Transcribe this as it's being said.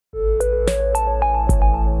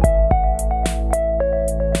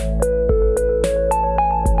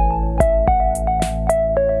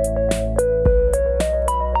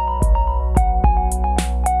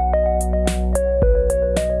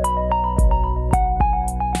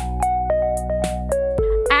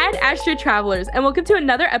Astra Travelers, and welcome to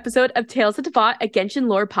another episode of Tales of Teyvat, a Genshin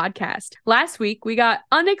lore podcast. Last week, we got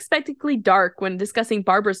unexpectedly dark when discussing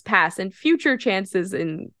Barbara's past and future chances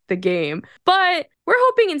in the game, but we're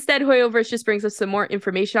hoping instead Hoyoverse just brings us some more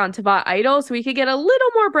information on Teyvat Idol so we could get a little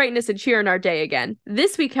more brightness and cheer in our day again.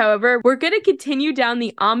 This week, however, we're going to continue down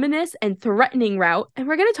the ominous and threatening route, and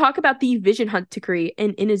we're going to talk about the Vision Hunt decree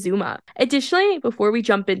in Inazuma. Additionally, before we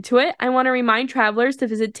jump into it, I want to remind travelers to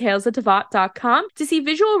visit talesofteyvat.com to see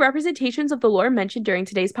visual representations of the lore mentioned during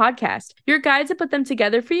today's podcast. Your guides have put them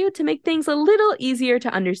together for you to make things a little easier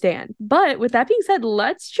to understand. But with that being said,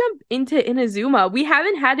 let's jump into Inazuma. We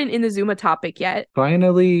haven't had an Inazuma topic yet.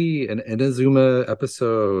 Finally, an Inazuma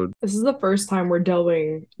episode. This is the first time we're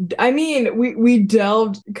delving. I mean, we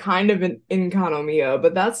delved kind of in Kanomiya,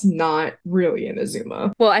 but that's not really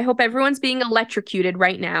Inazuma. Well, I hope everyone's being electrocuted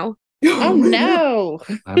right now. Oh no.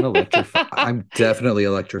 I'm electrified. I'm definitely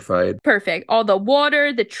electrified. Perfect. All the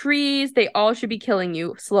water, the trees, they all should be killing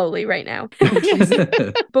you slowly right now.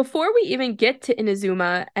 Before we even get to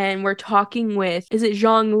Inazuma and we're talking with, is it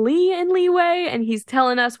Zhongli and Liwei? And he's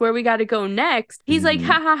telling us where we got to go next. He's like,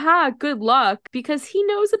 ha ha ha, good luck. Because he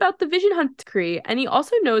knows about the Vision Hunt decree. And he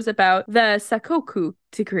also knows about the Sakoku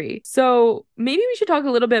decree. So maybe we should talk a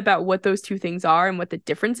little bit about what those two things are and what the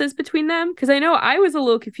difference is between them. Because I know I was a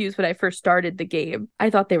little confused when I first started the game. I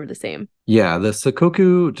thought they were the same. Yeah, the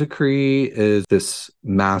Sakoku decree is this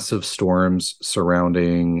massive storms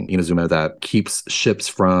surrounding Inazuma that keeps ships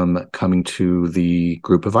from coming to the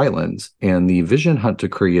group of islands. And the Vision Hunt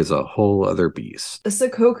decree is a whole other beast. The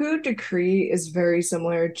Sakoku decree is very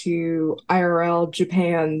similar to IRL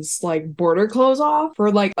Japan's like border close off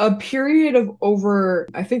for like a period of over,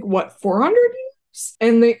 I think, 400 years?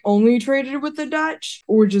 And they only traded with the Dutch,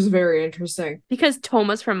 which is very interesting. Because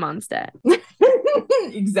Thomas from Mondstadt.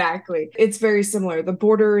 Exactly. It's very similar. The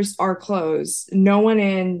borders are closed. No one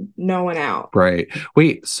in, no one out. Right.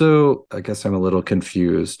 Wait, so I guess I'm a little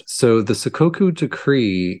confused. So the Sakoku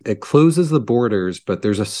decree, it closes the borders, but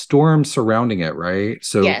there's a storm surrounding it, right?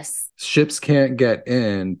 So Yes. Ships can't get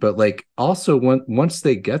in, but like also once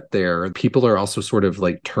they get there, people are also sort of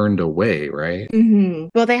like turned away, right? Mm-hmm.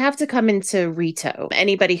 Well, they have to come into Rito.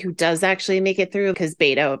 Anybody who does actually make it through, because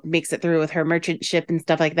Beta makes it through with her merchant ship and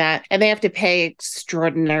stuff like that. And they have to pay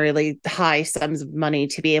extraordinarily high sums of money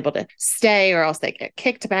to be able to stay, or else they get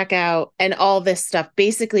kicked back out. And all this stuff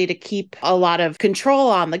basically to keep a lot of control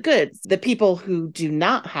on the goods. The people who do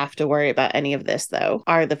not have to worry about any of this, though,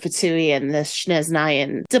 are the Fatui and the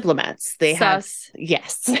Shneznayan diplomats. They have,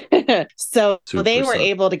 yes. So Super they were sus.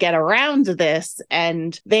 able to get around this,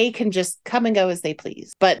 and they can just come and go as they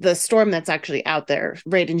please. But the storm that's actually out there,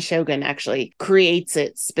 Raiden Shogun actually creates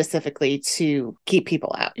it specifically to keep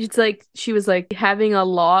people out. It's like, she was like, having a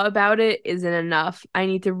law about it isn't enough. I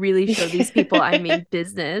need to really show these people I mean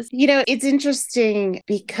business. You know, it's interesting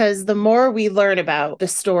because the more we learn about the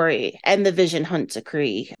story and the Vision Hunt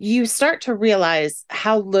decree, you start to realize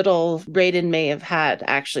how little Raiden may have had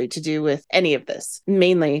actually to do with any of this,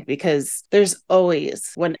 mainly because there's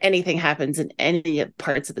always, when anything happens in any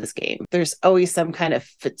parts of this game, there's always some kind of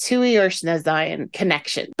Fatui or Shnezayan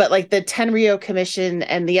connection. But like the Tenryo Commission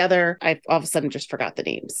and the other, I all of a sudden just forgot the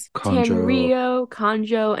names. Tenryo,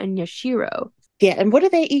 Kanjo, and Yashiro. Yeah, and what do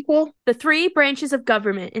they equal? The three branches of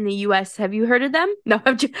government in the U.S. Have you heard of them? No,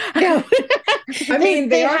 I'm just... No. I mean,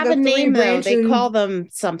 they are have the a name, though. They branches. call them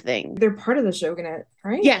something. They're part of the shogunate,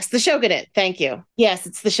 right? Yes, the shogunate. Thank you. Yes,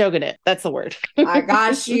 it's the shogunate. That's the word. I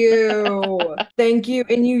got you. Thank you,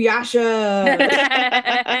 Inuyasha.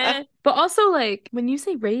 But also, like, when you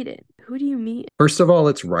say Raiden, who do you mean? First of all,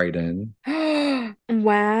 it's Raiden.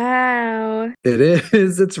 Wow. It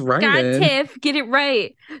is. It's God, Raiden. Tiff, get it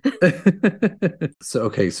right.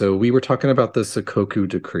 So we were talking about the Sakoku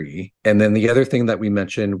decree. And then the other thing that we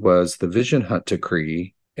mentioned was the Vision Hunt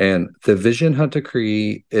decree. And the Vision Hunt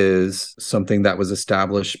decree is something that was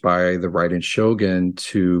established by the Raiden Shogun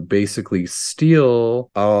to basically steal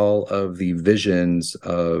all of the visions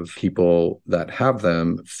of people that have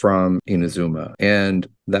them from Inazuma. And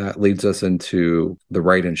that leads us into the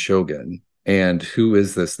Raiden Shogun. And who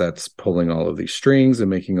is this that's pulling all of these strings and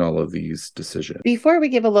making all of these decisions? Before we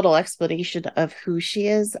give a little explanation of who she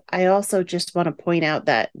is, I also just want to point out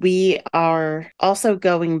that we are also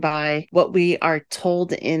going by what we are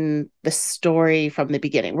told in the story from the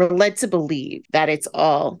beginning. We're led to believe that it's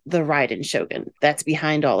all the Raiden Shogun that's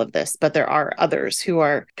behind all of this, but there are others who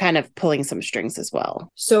are kind of pulling some strings as well.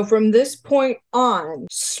 So from this point on,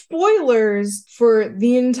 spoilers for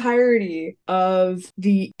the entirety of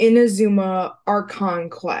the Inazuma Archon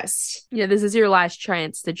quest. Yeah, this is your last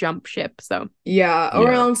chance to jump ship, so. Yeah,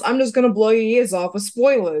 or else I'm just gonna blow your ears off with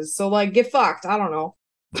spoilers. So, like, get fucked. I don't know.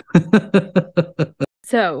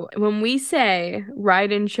 So, when we say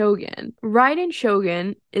Raiden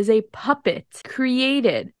Shogun is a puppet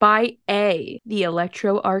created by the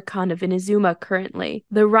Electro Archon of Inazuma currently.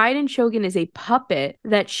 The Raiden Shogun is a puppet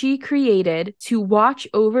that she created to watch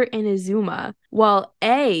over Inazuma while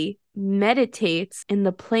meditates in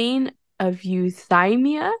the plane of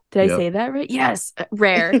euthymia. Did I say that right? Yes,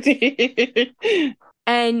 rare.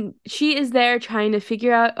 And she is there trying to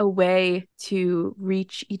figure out a way to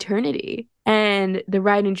reach eternity. And the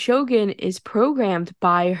Raiden Shogun is programmed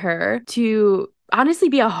by her to honestly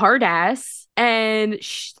be a hard ass. And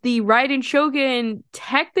the Raiden Shogun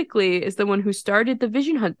technically is the one who started the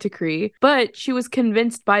Vision Hunt decree, but she was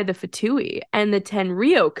convinced by the Fatui and the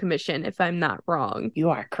Tenryou Commission, if I'm not wrong. You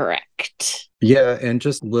are correct. Yeah, and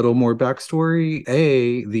just a little more backstory.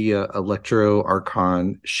 The Electro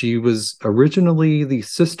Archon, she was originally the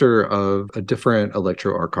sister of a different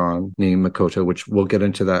Electro Archon named Makoto, which we'll get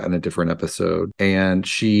into that in a different episode. And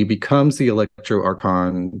she becomes the Electro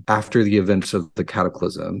Archon after the events of the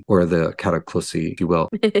Cataclysm, or the Cataclysy, if you will.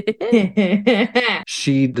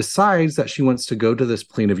 She decides that she wants to go to this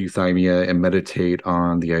plane of euthymia and meditate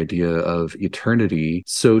on the idea of eternity.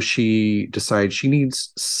 So she decides she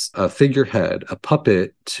needs a figurehead, a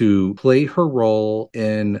puppet, to play her role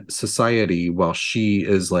in society while she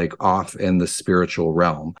is like off in the spiritual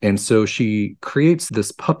realm. And so she creates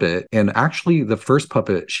this puppet, and actually the first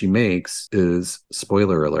puppet she makes is,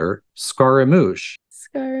 spoiler alert, Scaramouche.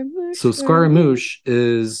 So Scaramouche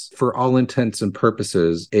is, for all intents and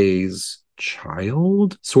purposes, A's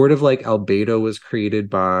child, sort of like Albedo was created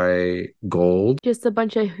by Gold. Just a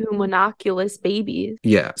bunch of homunculus babies.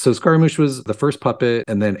 Yeah, so Scaramouche was the first puppet,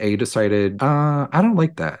 and then A decided, I don't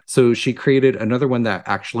like that. So she created another one that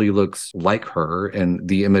actually looks like her and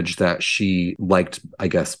the image that she liked, I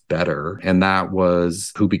guess, better, and that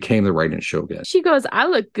was who became the Raiden Shogun. She goes, I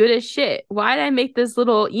look good as shit. Why did I make this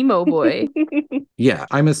little emo boy? Yeah,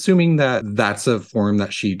 I'm assuming that that's a form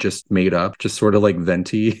that she just made up, just sort of like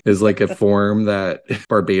Venti is like a form that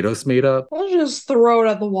Barbados made up. I'll just throw it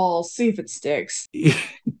at the wall, see if it sticks.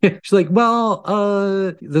 She's like, well,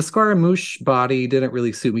 the Scaramouche body didn't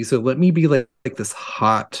really suit me, so let me be like this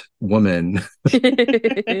hot woman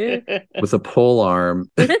with a pole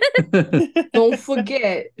arm. Don't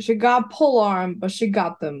forget, she got pole arm, but she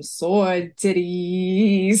got them sword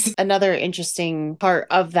titties. Another interesting part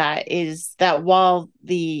of that is that while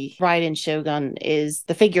the Raiden Shogun is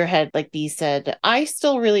the figurehead, like B said, I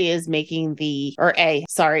still really is making I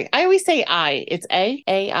always say I. It's A,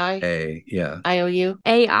 yeah. IOU.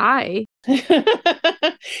 AI. Maybe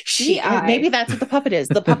that's what the puppet is.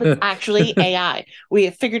 The puppet's actually AI. We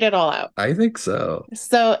have figured it all out. I think so.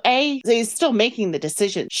 So A is still making the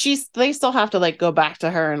decision. They still have to like go back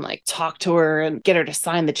to her and like talk to her and get her to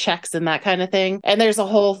sign the checks and that kind of thing. And there's a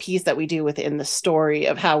whole piece that we do within the story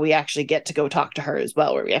of how we actually get to go talk to her as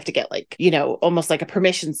well, where we have to get like, almost like a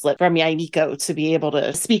permission slip from Yaimiko to be able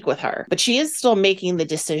to speak with her. But she is still making the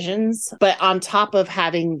decisions. But on top of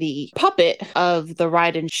having the puppet of the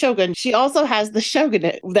Raiden Shogun, she also has the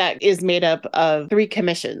shogunate that is made up of 3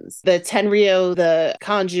 commissions: the Tenryou, the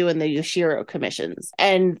Kanju, and the Yoshiro commissions.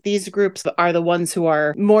 And these groups are the ones who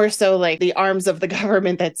are more so like the arms of the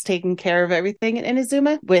government that's taking care of everything in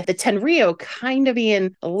Inazuma, with the Tenryou kind of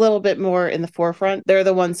being a little bit more in the forefront. They're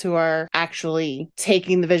the ones who are actually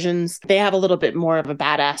taking the visions. They have a little bit more of a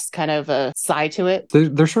badass kind of a side to it.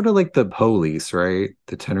 They're sort of like the police, right?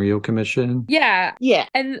 The Tenryou Commission. Yeah. Yeah.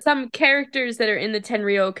 And some characters that are in the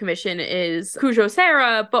Tenryou Commission is Kujo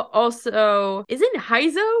Sara, but also, isn't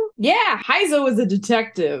Heizo? Yeah, Heizo is a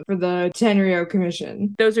detective for the Tenryou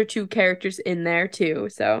Commission. Those are 2 characters in there too.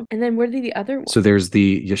 So, and then what are the other ones? So there's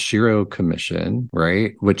the Yoshiro Commission,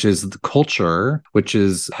 right? Which is the culture, which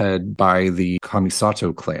is head by the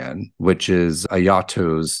Kamisato clan, which is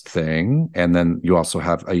Ayato's thing. And then you also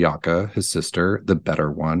have Ayaka, his sister, the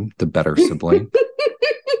better one, the better sibling.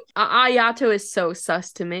 Ayato is so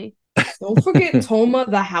sus to me. Don't forget Toma,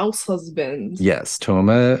 the house husband. Yes,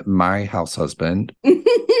 Toma, my house husband.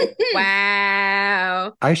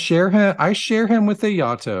 Wow. I share him with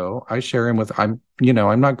Ayato.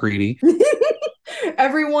 I'm not greedy.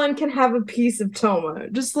 Everyone can have a piece of Toma,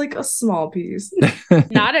 just like a small piece.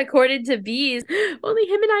 Not according to bees. Only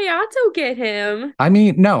him and Ayato get him. I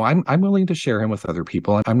mean, no, I'm willing to share him with other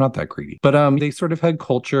people. I'm not that greedy. But they sort of had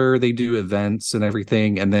culture, they do events and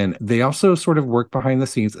everything. And then they also sort of work behind the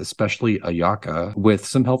scenes, especially Ayaka, with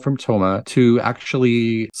some help from Toma, to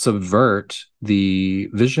actually subvert the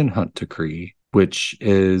Vision Hunt decree, which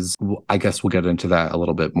is, I guess we'll get into that a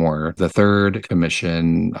little bit more. The 3rd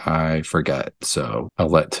commission, I forget. So I'll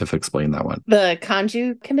let Tiff explain that one. The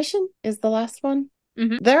Kanju Commission is the last one.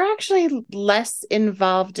 They're actually less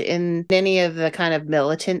involved in any of the kind of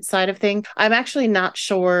militant side of things. I'm actually not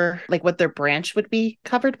sure like what their branch would be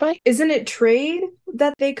covered by. Isn't it trade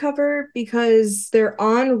that they cover because they're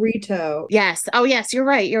on Rito? Yes. Oh, yes. You're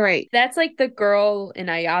right. You're right. That's like the girl in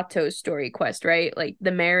Ayato's story quest, right? Like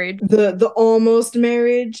the marriage. The almost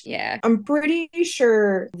marriage. Yeah. I'm pretty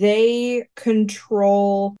sure they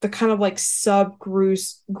control the kind of like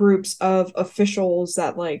groups of officials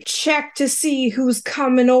that like check to see who's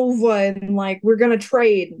coming over and like we're gonna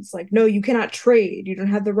trade. It's like, no, you cannot trade. You don't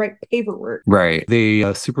have the right paperwork. Right.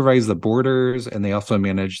 They supervise the borders and they also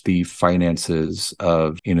manage the finances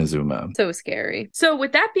of Inazuma. So scary. So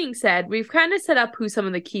with that being said, we've kind of set up who some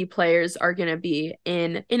of the key players are going to be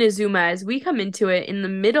in Inazuma as we come into it in the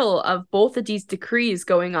middle of both of these decrees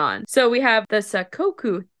going on. So we have the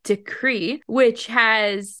Sakoku Decree, which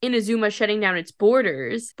has Inazuma shutting down its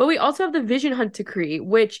borders, but we also have the Vision Hunt Decree,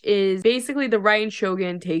 which is basically the Raiden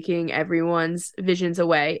Shogun taking everyone's visions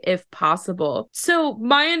away if possible. So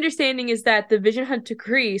my understanding is that the Vision Hunt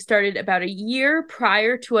Decree started about a year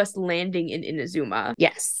prior to us landing in Inazuma.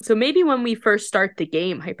 Yes. So maybe when we first start the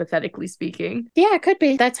game, hypothetically speaking. Yeah, it could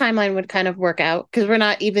be. That timeline would kind of work out because we're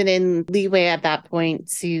not even in leeway at that point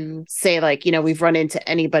to say like, you know, we've run into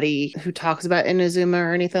anybody who talks about Inazuma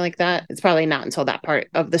or anything like that. It's probably not until that part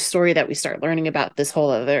of the story that we start learning about this whole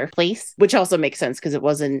other place, which also makes sense because it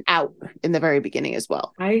wasn't out in the very beginning as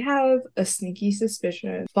well. I have a sneaky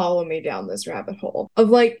suspicion, follow me down this rabbit hole, of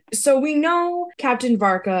like, so we know Captain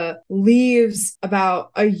Varka leaves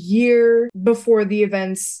about a year before the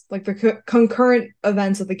events, like the concurrent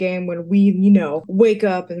events of the game when we, you know, wake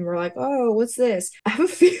up and we're like, oh, what's this? I have a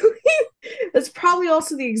feeling that's probably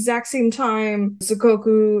also the exact same time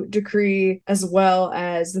Sakoku Decree as well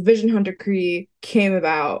as the Vision Hunt Decree came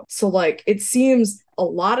about. So like it seems a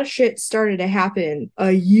lot of shit started to happen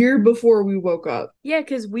a year before we woke up. Yeah,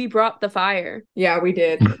 because we brought the fire. Yeah, we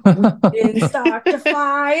did. We didn't start the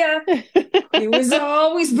fire. It was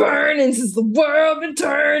always burning since the world been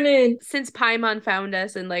turning. Since Paimon found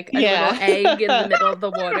us in like a Yeah. little egg in the middle of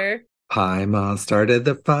the water. Paimon started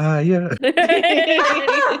the fire.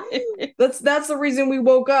 That's the reason we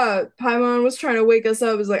woke up. Paimon was trying to wake us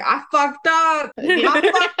up. It's like, I fucked up. I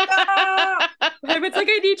fucked up. It's like,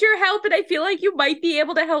 I need your help and I feel like you might be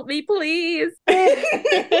able to help me, please.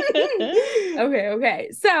 Okay.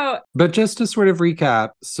 So, But just to sort of recap,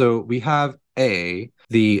 so we have the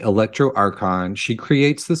Electro Archon. She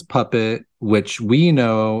creates this puppet, which we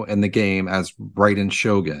know in the game as Raiden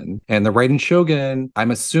Shogun. And the Raiden Shogun,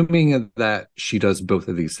 I'm assuming that she does both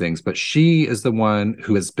of these things, but she is the one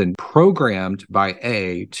who has been programmed by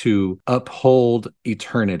A to uphold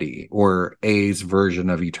eternity, or A's version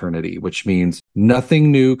of eternity, which means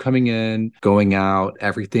nothing new coming in, going out,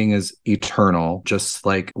 everything is eternal, just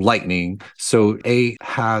like lightning. So A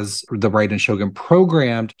has the Raiden Shogun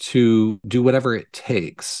programmed to do whatever it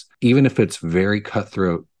takes, even if it's very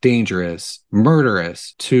cutthroat, dangerous,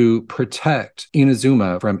 murderous, to protect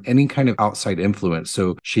Inazuma from any kind of outside influence.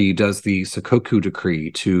 So she does the Sakoku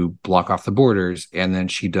Decree to block off the borders, and then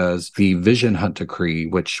she does the Vision Hunt Decree,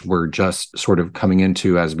 which we're just sort of coming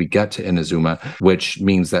into as we get to Inazuma, which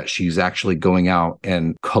means that she's actually going out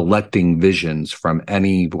and collecting visions from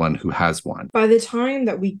anyone who has one. By the time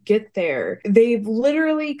that we get there, they've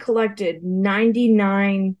literally collected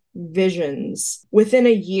 99 visions within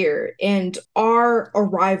a year, and our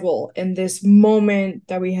arrival in this moment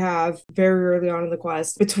that we have very early on in the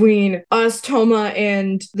quest between us, Toma,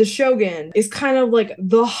 and the Shogun is kind of like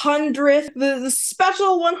the 100th, the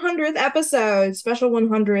special 100th episode, special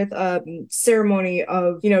 100th ceremony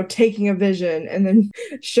of, you know, taking a vision. And then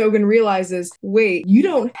Shogun realizes, wait, you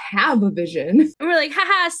don't have a vision. and we're like,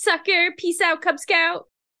 haha, sucker, peace out, Cub Scout.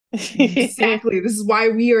 Exactly. This is why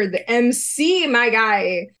we are the MC, my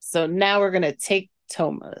guy. So now we're going to take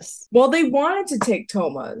Toma's. Well, they wanted to take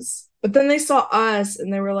Toma's, but then they saw us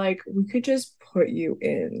and they were like, we could just put you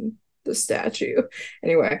in the statue.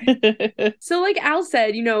 Anyway. So like Al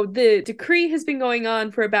said, you know, the decree has been going on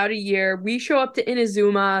for about a year. We show up to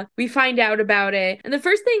Inazuma, we find out about it, and the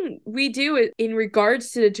first thing we do in regards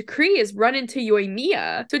to the decree is run into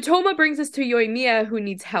Yoimiya. So Toma brings us to Yoimiya, who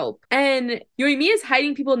needs help, and Yoimiya is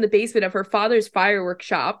hiding people in the basement of her father's fireworks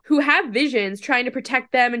shop who have visions, trying to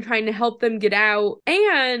protect them and trying to help them get out.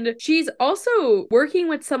 And she's also working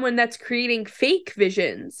with someone that's creating fake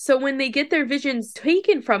visions, so when they get their visions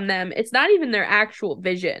taken from them them, it's not even their actual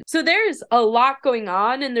vision. So there's a lot going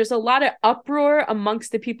on, and there's a lot of uproar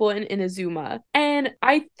amongst the people in Inazuma. And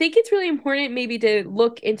I think it's really important maybe to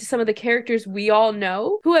look into some of the characters we all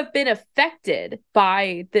know who have been affected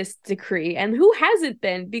by this decree and who hasn't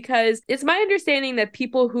been, because it's my understanding that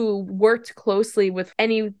people who worked closely with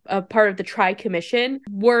any part of the Tri-Commission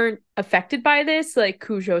weren't affected by this, like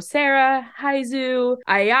Kujo Sera, Haizu,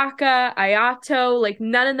 Ayaka, Ayato, like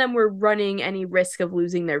none of them were running any risk of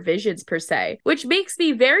losing their visions per se, which makes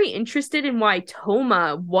me very interested in why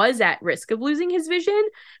Toma was at risk of losing his vision,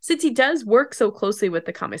 since he does work so closely with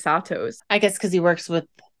the Kamisatos. I guess because he works with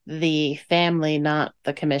the family, not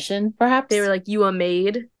the commission, perhaps? They were like, you a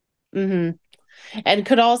maid? Mm-hmm. And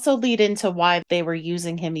could also lead into why they were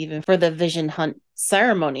using him even for the Vision Hunt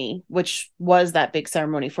ceremony, which was that big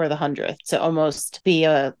ceremony for the 100th, to almost be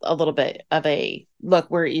a little bit of a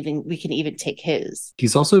look, we can even take his.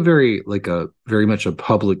 He's also very much a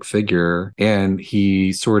public figure, and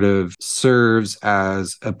he sort of serves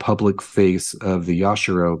as a public face of the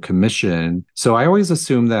Yashiro Commission. So I always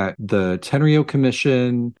assumed that the Tenryou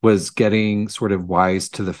Commission was getting sort of wise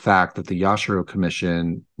to the fact that the Yashiro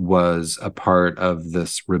Commission was a part of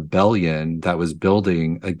this rebellion that was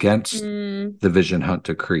building against the Vision Hunt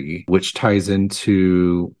Decree, which ties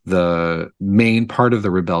into the main part of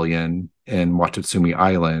the rebellion in Watatsumi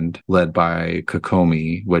Island, led by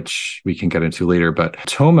Kokomi, which we can get into later. But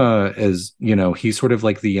Toma is, he's sort of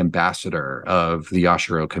like the ambassador of the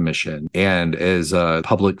Yashiro Commission and is a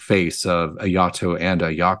public face of Ayato and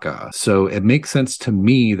Ayaka. So it makes sense to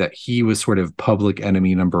me that he was sort of public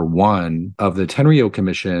enemy number one of the Tenryou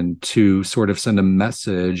Commission to sort of send a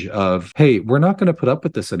message of, hey, we're not going to put up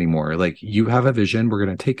with this anymore. Like, you have a vision, we're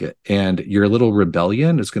going to take it. And your little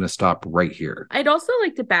rebellion is going to stop right here. I'd also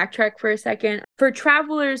like to backtrack for a second. For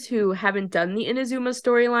travelers who haven't done the Inazuma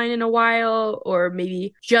storyline in a while, or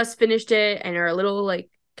maybe just finished it and are a little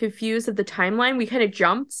confused of the timeline, we kind of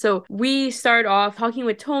jumped. So we start off talking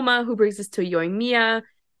with Toma, who brings us to Yoimiya.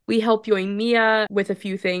 We help Yoimiya with a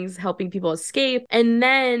few things, helping people escape. And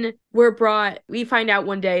then we find out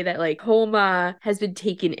one day that Toma has been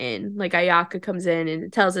taken in. Ayaka comes in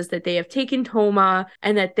and tells us that they have taken Toma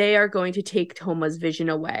and that they are going to take Toma's vision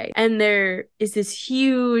away. And there is this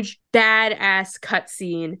huge badass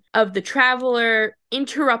cutscene of the traveler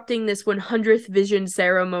interrupting this 100th vision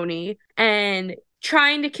ceremony and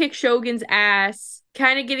trying to kick Shogun's ass,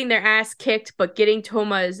 kind of getting their ass kicked, but getting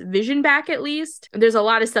Toma's vision back at least. And there's a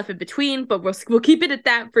lot of stuff in between, but we'll keep it at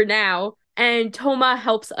that for now. And Toma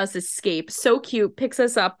helps us escape. So cute. Picks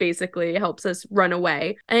us up, basically. Helps us run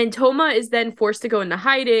away. And Toma is then forced to go into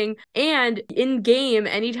hiding. And in-game,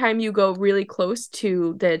 anytime you go really close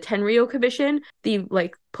to the Tenryou Commission, the,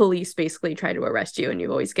 police basically try to arrest you, and you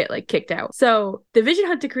always get, kicked out. So the Vision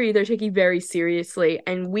Hunt Decree, they're taking very seriously.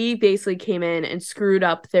 And we basically came in and screwed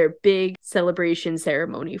up their big celebration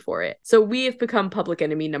ceremony for it. So we have become public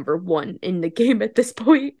enemy number one in the game at this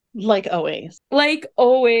point. Like always. Like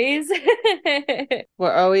always.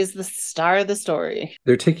 We're always the star of the story.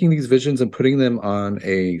 They're taking these visions and putting them on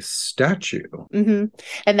a statue. Mm-hmm.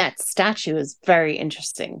 And that statue is very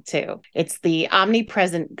interesting, too. It's the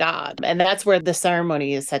omnipresent god. And that's where the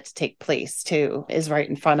ceremony is set to take place, too, is right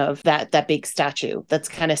in front of that big statue that's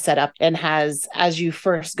kind of set up and has, as you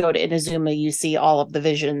first go to Inazuma, you see all of the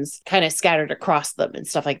visions kind of scattered across them and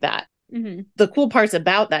stuff like that. Mm-hmm. The cool parts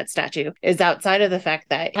about that statue is outside of the fact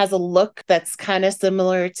that it has a look that's kind of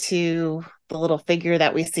similar to the little figure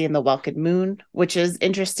that we see in the Welkin Moon, which is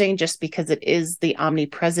interesting just because it is the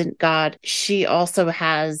omnipresent god. She also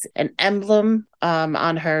has an emblem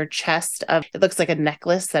on her chest it looks like a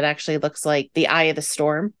necklace that actually looks like the Eye of the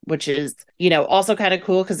Storm, which is, also kind of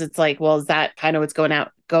cool because it's is that kind of what's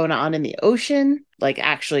going on in the ocean?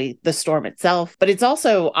 Actually the storm itself, but it's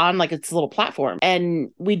also on its little platform. And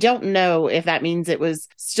we don't know if that means it was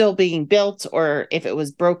still being built or if it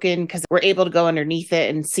was broken, because we're able to go underneath it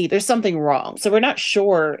and see there's something wrong. So we're not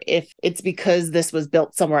sure if it's because this was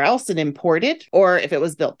built somewhere else and imported, or if it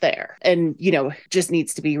was built there and, just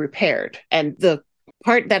needs to be repaired. And the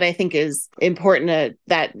part that I think is important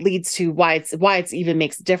that leads to why it's even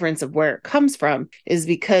makes a difference of where it comes from is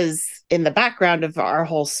because in the background of our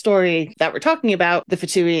whole story that we're talking about, the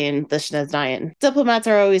Fatui and the Snezhnaya diplomats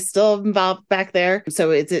are always still involved back there.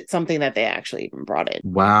 So is it something that they actually even brought in?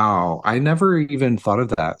 Wow. I never even thought of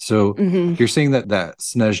that. So you're saying that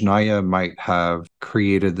Snezhnaya might have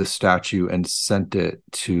created the statue and sent it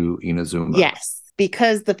to Inazuma? Yes.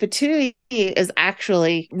 because the Fatui is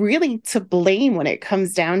actually really to blame when it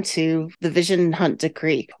comes down to the Vision Hunt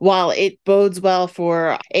decree. While it bodes well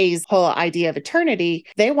for A's whole idea of eternity,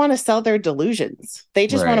 they want to sell their delusions. They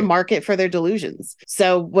just want to Right. market for their delusions.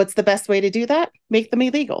 So what's the best way to do that? Make them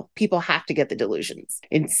illegal. People have to get the delusions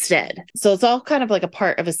instead. So it's all kind of like a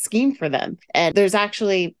part of a scheme for them. And there's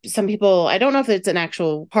actually some people, I don't know if it's an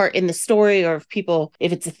actual part in the story or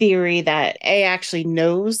if it's a theory that A actually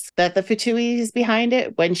knows that the Fatui is behind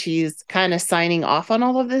it when she's kind of signing off on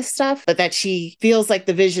all of this stuff, but that she feels like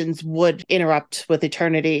the visions would interrupt with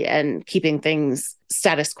eternity and keeping things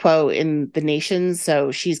status quo in the nations.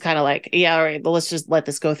 So she's kind of like, yeah, all right, well, let's just let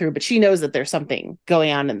this go through. But she knows that there's something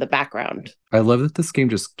going on in the background. I love that this game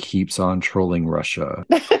just keeps on trolling Russia.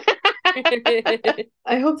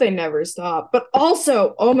 I hope they never stop. But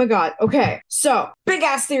also, oh my god, okay, so big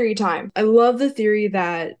ass theory time. I love the theory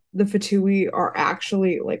that the Fatui are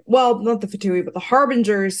actually like, well, not the Fatui, but the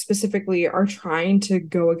Harbingers specifically are trying to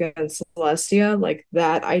go against Celestia, like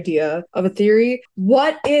that idea of a theory.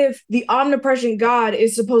 What if the omnipresent god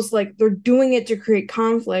is supposed to, like, they're doing it to create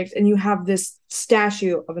conflict, and you have this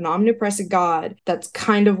statue of an omnipresent god that's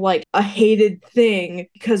kind of like a hated thing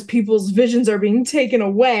because people's visions are being taken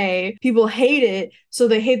away. People hate it, so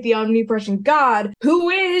they hate the omnipresent god, who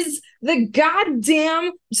is the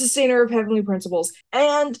goddamn sustainer of heavenly principles.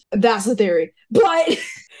 And that's the theory. But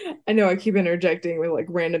I know I keep interjecting with like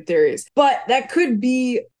random theories, but that could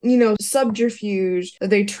be, subterfuge that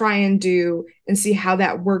they try and do and see how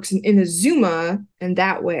that works in Inazuma. And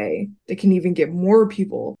that way they can even get more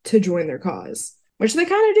people to join their cause, which they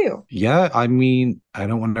kind of do. Yeah, I mean, I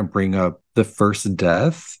don't want to bring up the first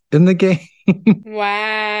death in the game.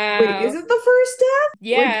 Wow. Wait, is it the first death?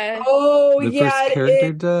 Yeah. Like, oh, The yeah. first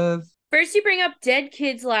character death. First you bring up dead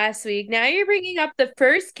kids last week. Now you're bringing up the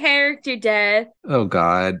first character death. Oh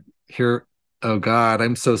God. Oh God,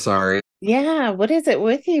 I'm so sorry. Yeah, what is it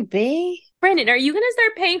with you, B? Brendan, are you going to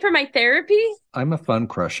start paying for my therapy? I'm a fun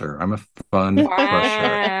crusher. I'm a fun crusher.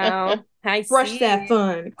 Wow. I Crush see. that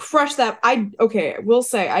fun. Crush that. I will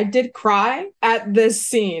say I did cry at this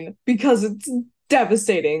scene because it's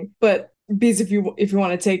devastating. But Bees, if you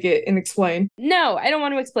want to take it and explain. No, I don't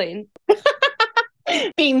want to explain.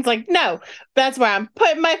 Bean's like, no, that's where I'm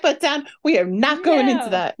putting my foot down. We are not going No. into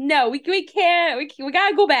that. No, we can't. We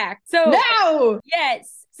gotta go back. So No!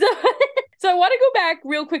 yes. So I want to go back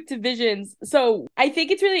real quick to Visions. So I think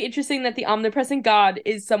it's really interesting that the omnipresent god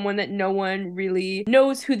is someone that no one really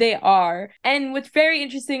knows who they are. And what's very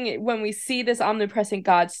interesting when we see this omnipresent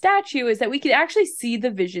god statue is that we can actually see the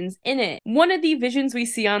visions in it. One of the visions we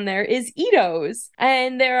see on there is Ito's,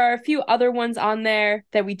 and there are a few other ones on there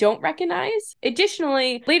that we don't recognize.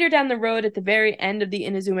 Additionally, later down the road at the very end of the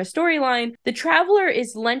Inazuma storyline, the Traveler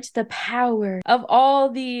is lent the power of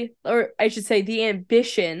the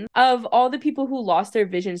ambition of all the people who lost their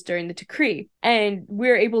visions during the decree. And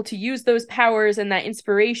we're able to use those powers and that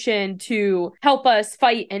inspiration to help us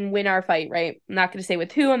fight and win our fight, right? I'm not going to say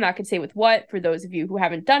with who, I'm not going to say with what, for those of you who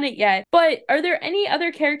haven't done it yet. But are there any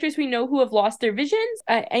other characters we know who have lost their visions?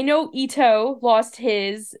 I know Ito lost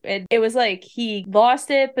his, and it was like he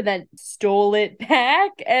lost it, but then stole it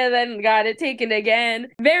back and then got it taken again.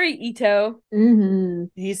 Very Ito. Mm-hmm.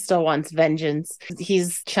 He still wants vengeance.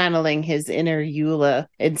 He's channeling his inner Eula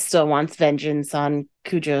and still wants vengeance on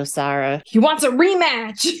Kujo Sara. He wants a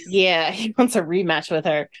rematch. Yeah, he wants a rematch with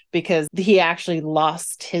her because he actually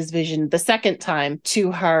lost his vision the second time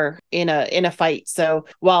to her in a fight. So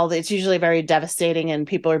while it's usually very devastating and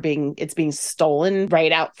it's being stolen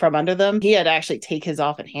right out from under them, he had to actually take his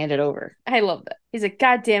off and hand it over. I love that. He's like,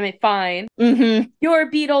 God damn it, fine. Mm-hmm. Your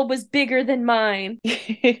beetle was bigger than mine.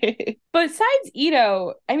 Besides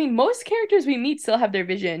Ito, I mean, most characters we meet still have their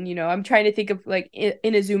vision. I'm trying to think of like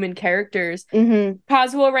Inazuman characters. Mm-hmm.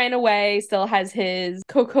 Kazuo ran away, still has his.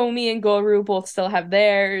 Kokomi and Goru both still have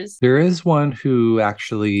theirs. There is one who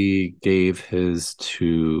actually gave his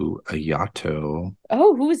to Ayato.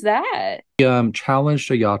 Oh, who's that? He challenged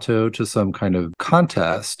Ayato to some kind of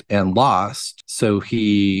contest and lost. So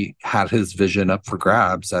he had his vision up for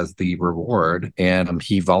grabs as the reward, and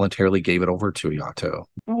he voluntarily gave it over to Ayato.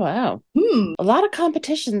 Oh, wow. A lot of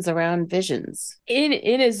competitions around visions. In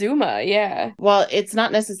Inazuma, yeah. Well, it's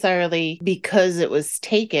not necessarily because it was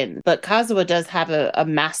taken, but Kazuo does have a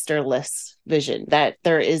masterless vision that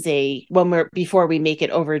there is before we make it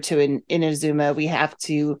over to an Inazuma, we have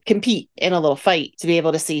to compete in a little fight to be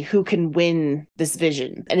able to see who can win this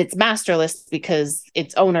vision. And it's masterless because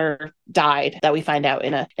its owner died, that we find out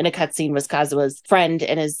in a cutscene, was Kazuo's friend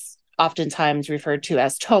and his oftentimes referred to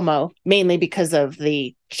as Tomo, mainly because of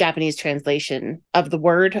the Japanese translation of the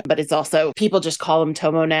word, but it's also, people just call him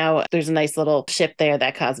Tomo now. There's a nice little ship there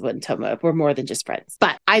that Kazuha and Tomo were more than just friends.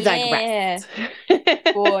 But I digress.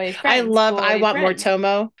 Boy, friends, I want more friends.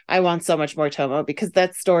 Tomo. I want so much more Tomo because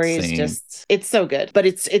that story is Same. just, it's so good. But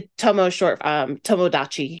it's Tomo short,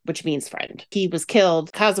 Tomodachi, which means friend. He was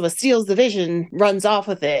killed. Kazuha steals the vision, runs off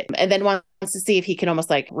with it, and then wants to see if he can almost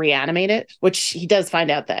like reanimate it, which he does find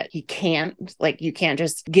out that he can't. Like, you can't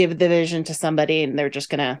just give the vision to somebody and they're just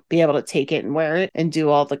gonna be able to take it and wear it and do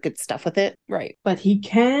all the good stuff with it. Right. But he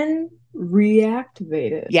can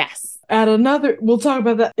reactivate it. Yes. We'll talk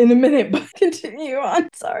about that in a minute, but continue on.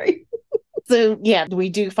 Sorry. So yeah, we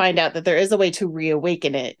do find out that there is a way to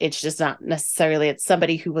reawaken it. It's just not necessarily, it's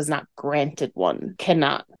somebody who was not granted one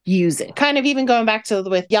cannot use it. Kind of even going back to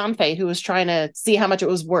with Yanfei, who was trying to see how much it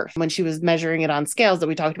was worth when she was measuring it on scales that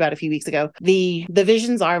we talked about a few weeks ago. The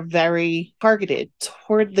visions are very targeted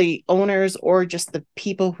toward the owners or just the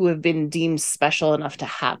people who have been deemed special enough to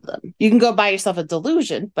have them. You can go buy yourself a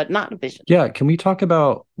delusion, but not a vision. Yeah, can we talk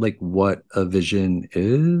about like what a vision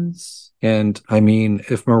is? And I mean,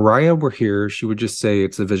 if Mariah were here, she would just say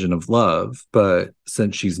it's a vision of love. But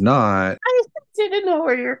since she's not, I didn't know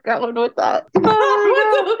where you're going with that.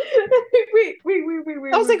 Wait.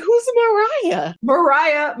 I was like, who's Mariah?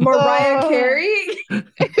 Mariah Carey?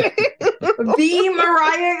 The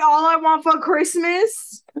Mariah, all I want for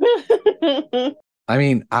Christmas? I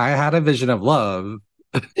mean, I had a vision of love.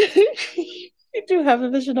 You do have a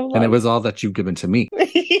vision of love. And it was all that you've given to me.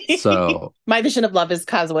 So my vision of love is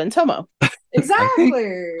Kazuha and Tomo.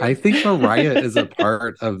 Exactly. I think Mariah is a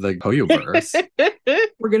part of the Koyoverse.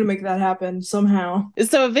 We're going to make that happen somehow.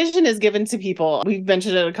 So a vision is given to people. We've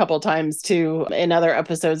mentioned it a couple of times too in other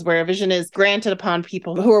episodes, where a vision is granted upon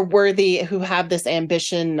people who are worthy, who have this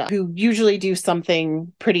ambition, who usually do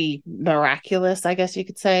something pretty miraculous, I guess you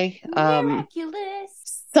could say.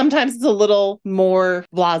 Miraculous. Sometimes it's a little more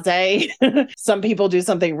blasé. Some people do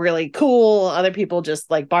something really cool. Other people, just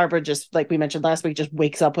like Barbara, just like we mentioned last week, just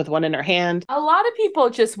wakes up with one in her hand. A lot of people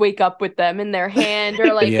just wake up with them in their hand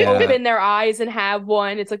or like Yeah. open their eyes and have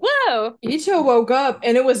one. It's like, whoa. Ichigo woke up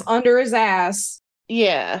and it was under his ass.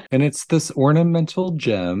 Yeah. And it's this ornamental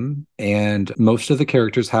gem, and most of the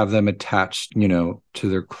characters have them attached, to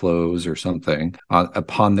their clothes or something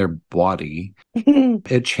upon their body.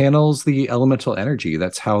 It channels the elemental energy.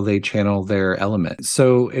 That's how they channel their element.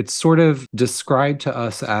 So it's sort of described to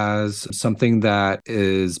us as something that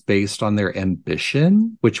is based on their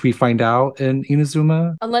ambition, which we find out in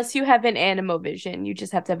Inazuma. Unless you have an animo vision, you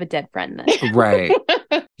just have to have a dead friend then. Right.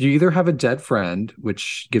 You either have a dead friend,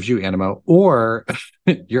 which gives you animo, or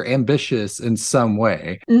you're ambitious in some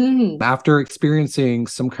way. Mm-hmm. After experiencing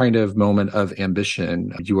some kind of moment of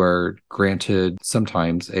ambition, you are granted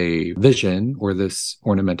sometimes a vision or this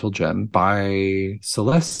ornamental gem by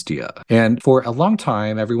Celestia. And for a long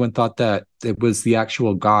time, everyone thought that it was the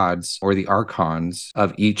actual gods or the archons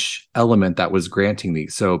of each element that was granting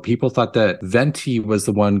these. So people thought that Venti was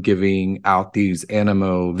the one giving out these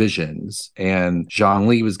animo visions, and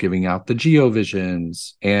Zhongli was giving out the Geo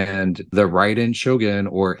visions, and the Raiden Shogun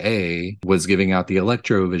or A was giving out the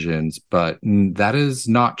Electro visions. But that is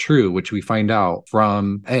not true, which we find out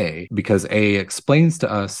from A, because A explains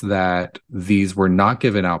to us that these were not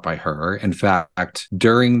given out by her. In fact,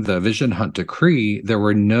 during the Vision Hunt decree, there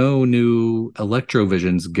were no new Electro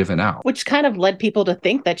visions given out. Which kind of led people to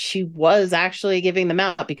think that she was actually giving them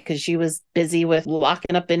out because she was busy with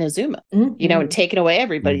locking up Inazuma, Mm-hmm. and taking away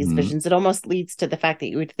everybody's Mhm. visions. It almost leads to the fact that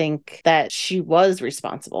you would think that she was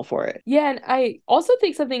responsible for it. Yeah, and I also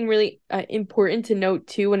think something really important to note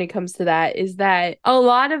too when it comes to that is that a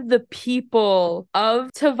lot of the people of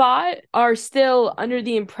Tavat are still under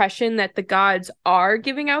the impression that the gods are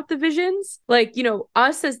giving out the visions. Like,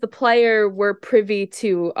 us as the player, we're privy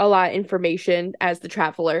to a lot of information as the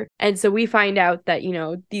traveler. And so we find out that,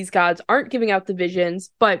 these gods aren't giving out the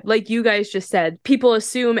visions, but like you guys just said, people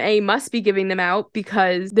assume A must be giving them out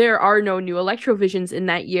because there are no new Electro visions in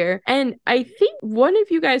that year. And I think one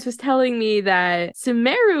of you guys was telling me that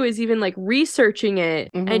Sumeru is even like researching it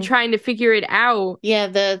and trying to figure it out. Yeah,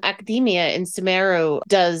 the academia in Sumeru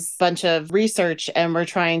does a bunch of research, and we're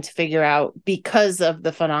trying to figure out, because of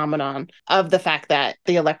the phenomenon of the fact that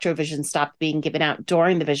the Electro vision stopped being given out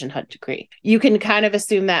during the Vision Hunt decree, decree. You can kind of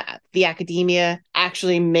assume that the academia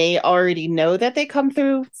actually may already know that they come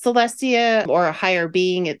through Celestia or a higher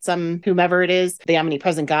being. It's whomever it is, the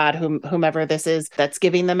omnipresent God, whomever this is that's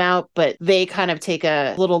giving them out. But they kind of take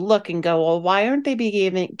a little look and go, well, why aren't they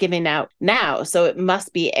being given out now? So it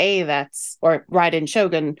must be or Raiden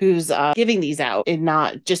Shogun who's giving these out, and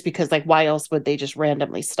not just because, like, why else would they just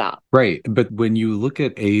randomly stop? Right. But when you look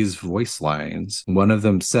at A's voice lines, one of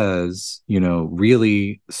them says,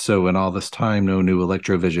 really, so in all this time, no new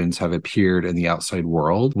Electrovisions have appeared in the outside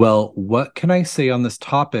world. Well, what can I say on this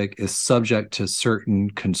topic is subject to certain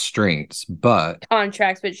constraints, but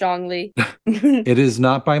contracts with Zhongli. It is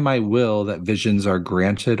not by my will that visions are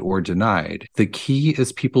granted or denied. The key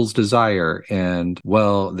is people's desire, and,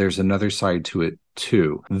 well, there's another side to it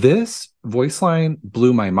too. This voice line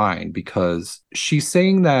blew my mind because she's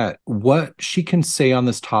saying that what she can say on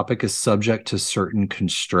this topic is subject to certain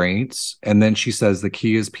constraints. And then she says the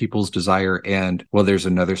key is people's desire, and, well, there's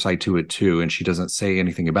another side to it too. And she doesn't say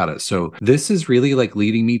anything about it. So this is really like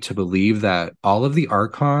leading me to believe that all of the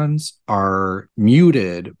archons are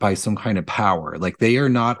muted by some kind of power. Like they are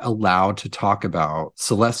not allowed to talk about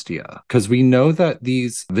Celestia, because we know that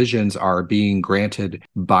these visions are being granted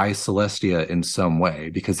by Celestia in some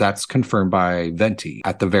way, because that's confirmed by Venti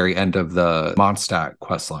at the very end of the Mondstadt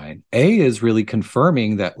questline. A is really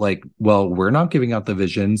confirming that, like, well, we're not giving out the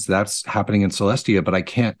visions. That's happening in Celestia, but I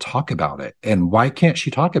can't talk about it. And why can't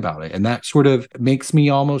she talk about it? And that sort of makes me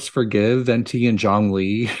almost forgive Venti and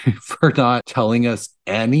Zhongli for not telling us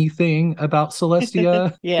anything about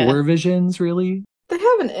Celestia or visions, really. They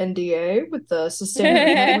have an NDA with the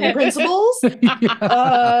Sustainable Memory Principles.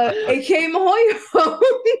 Yeah. aka Mihoyo.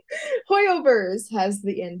 Hoyoverse has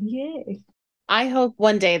the NDA. I hope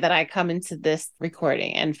one day that I come into this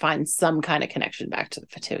recording and find some kind of connection back to the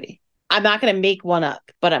Fatui. I'm not going to make one up,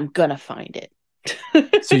 but I'm going to find it.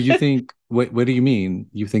 So you think, what do you mean?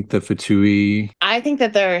 You think the Fatui? I think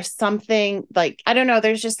that there's something, like, I don't know,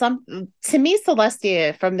 there's just to me,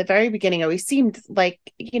 Celestia from the very beginning always seemed like,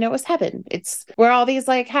 it was heaven. It's where all these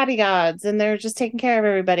like happy gods and they're just taking care of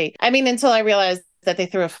everybody. I mean, until I realized that they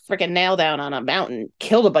threw a freaking nail down on a mountain,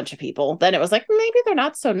 killed a bunch of people. Then it was like, maybe they're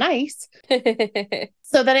not so nice.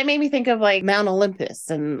 So then it made me think of like Mount Olympus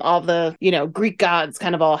and all the, Greek gods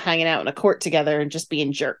kind of all hanging out in a court together and just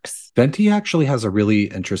being jerks. Venti actually has a really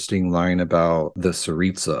interesting line about the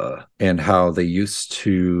Tsaritsa and how they used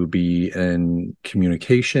to be in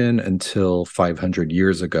communication until 500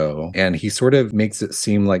 years ago. And he sort of makes it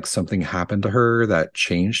seem like something happened to her that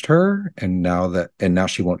changed her. And now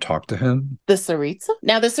she won't talk to him. The Tsaritsa?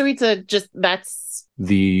 Now the Tsaritsa, that's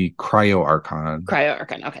the Cryo Archon.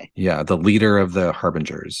 Okay. Yeah, the leader of the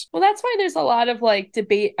Harbingers. Well, that's why there's a lot of like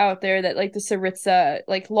debate out there that like the Tsaritsa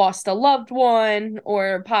like lost a loved one,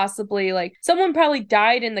 or possibly like someone probably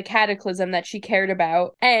died in the cataclysm that she cared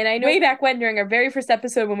about. And I know way back when, during our very first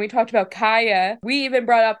episode when we talked about Kaya, we even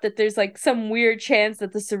brought up that there's like some weird chance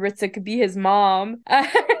that the Tsaritsa could be his mom.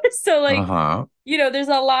 So like there's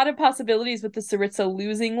a lot of possibilities with the Tsaritsa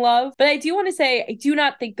losing love. But I do want to say, I do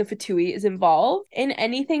not think the Fatui is involved in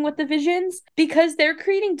anything with the visions, because they're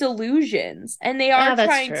creating delusions and they are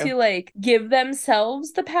trying to like give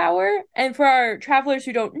themselves the power. And for our travelers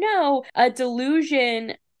who don't know, a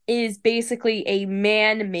delusion is basically a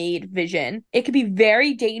man-made vision. It can be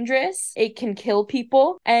very dangerous. It can kill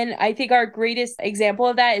people. And I think our greatest example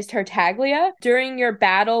of that is Tartaglia. During your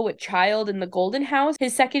battle with Child in the Golden House,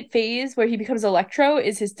 his second phase where he becomes Electro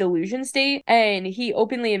is his delusion state, and he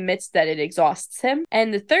openly admits that it exhausts him.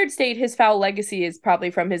 And the third state, his foul legacy, is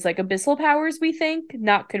probably from his like abyssal powers, we think,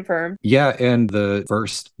 not confirmed. Yeah, and the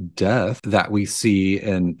first death that we see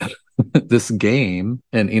in this game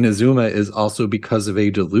and Inazuma is also because of a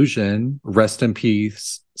delusion. Rest in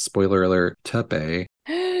peace, spoiler alert, Tepe.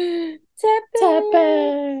 Tepe.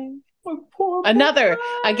 Another,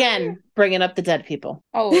 again, bringing up the dead people.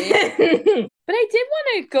 Oh, yeah. But I did want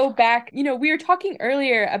to go back. We were talking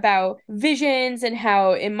earlier about visions and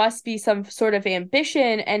how it must be some sort of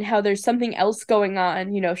ambition and how there's something else going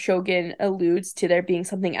on. Shogun alludes to there being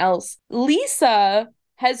something else. Lisa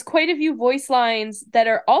has quite a few voice lines that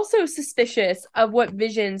are also suspicious of what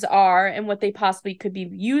visions are and what they possibly could be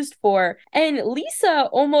used for. And Lisa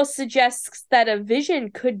almost suggests that a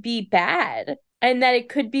vision could be bad and that it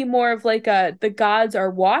could be more of like the gods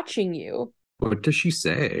are watching you. What does she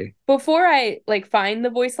say? Before I find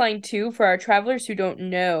the voice line too, for our travelers who don't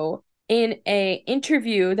know, in a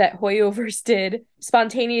interview that Hoyoverse did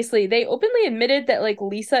spontaneously, they openly admitted that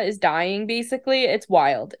Lisa is dying. Basically, it's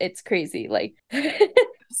wild, it's crazy.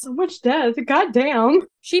 So much death. Goddamn.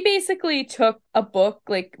 She basically took a book,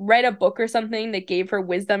 like read a book or something that gave her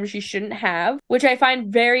wisdom she shouldn't have, which I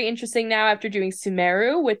find very interesting now after doing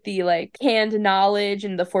Sumeru with the like canned knowledge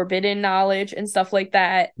and the forbidden knowledge and stuff like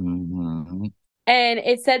that. Mm-hmm. And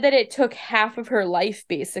it said that it took half of her life,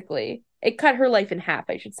 basically. It cut her life in half,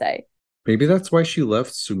 I should say. Maybe that's why she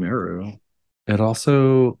left Sumeru. It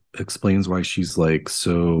also explains why she's like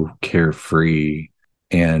so carefree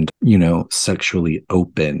and, you know, sexually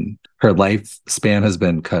open. Her lifespan has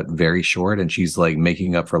been cut very short and she's like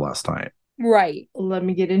making up for lost time. Right. Let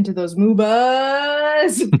me get into those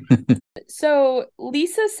moobas. So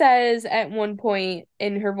Lisa says at one point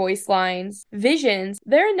in her voice lines, visions,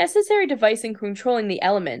 they're a necessary device in controlling the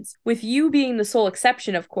elements, with you being the sole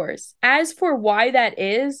exception, of course. As for why that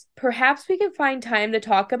is, perhaps we can find time to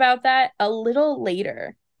talk about that a little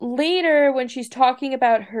later. Later, when she's talking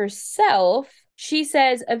about herself, she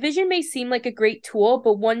says, a vision may seem like a great tool,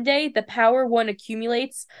 but one day the power one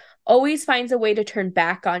accumulates always finds a way to turn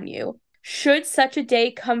back on you. Should such a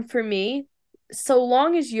day come for me, so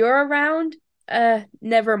long as you're around,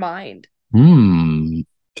 never mind.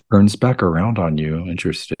 Turns back around on you.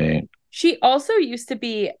 Interesting. She also used to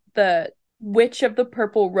be the Witch of the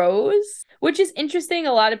Purple Rose, which is interesting.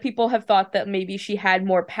 A lot of people have thought that maybe she had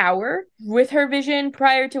more power with her vision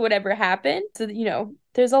prior to whatever happened. So, you know,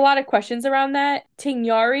 there's a lot of questions around that.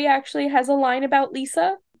 Tighnari actually has a line about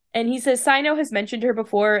Lisa. And he says, Cyno has mentioned her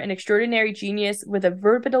before, an extraordinary genius with a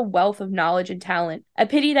veritable wealth of knowledge and talent. A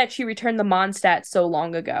pity that she returned the Mondstadt so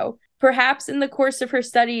long ago. Perhaps in the course of her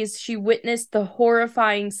studies, she witnessed the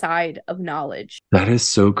horrifying side of knowledge. That is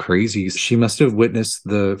so crazy. She must have witnessed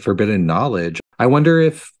the forbidden knowledge. I wonder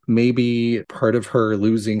if maybe part of her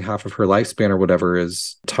losing half of her lifespan or whatever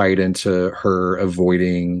is tied into her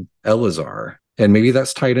avoiding Elazar. And maybe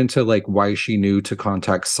that's tied into like why she knew to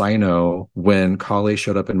contact Cyno when Kale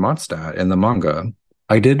showed up in Mondstadt in the manga.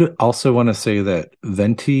 I did also want to say that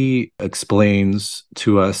Venti explains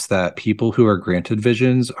to us that people who are granted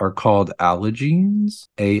visions are called allogenes,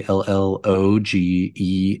 Allogenes,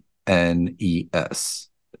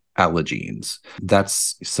 allogenes.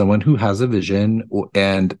 That's someone who has a vision.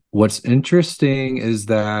 And what's interesting is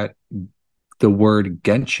that the word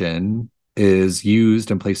Genshin is used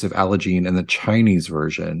in place of allogene in the Chinese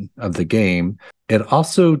version of the game. It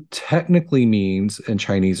also technically means in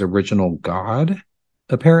Chinese original god,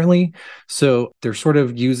 apparently. So they're sort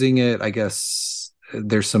of using it, I guess.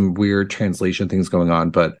 There's some weird translation things going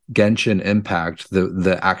on, but Genshin Impact,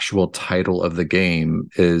 the actual title of the game,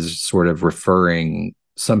 is sort of referring,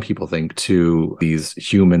 some people think, to these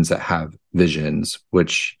humans that have visions,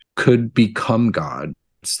 which could become gods.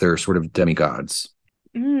 They're sort of demigods.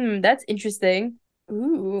 That's interesting.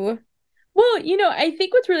 Ooh. Well, you know, I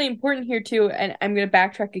think what's really important here too, and I'm going to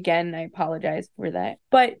backtrack again, and I apologize for that.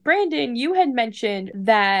 But Brandon, you had mentioned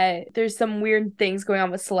that there's some weird things going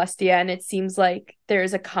on with Celestia, and it seems like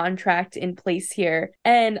there's a contract in place here.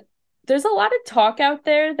 And there's a lot of talk out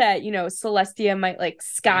there that, you know, Celestia might like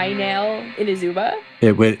Skynail Inuzuba.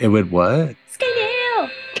 It would what? Skynail!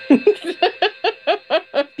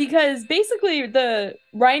 Because basically the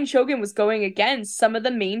Ryan Shogun was going against some of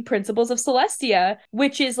the main principles of Celestia,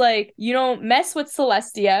 which is like, you don't mess with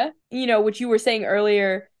Celestia, you know, which you were saying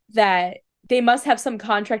earlier, that they must have some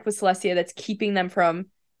contract with Celestia that's keeping them from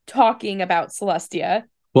talking about Celestia.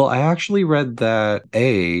 Well, I actually read that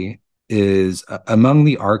A is among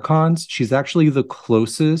the Archons, she's actually the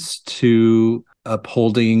closest to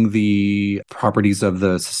upholding the properties of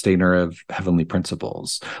the sustainer of heavenly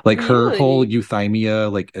principles. Like her whole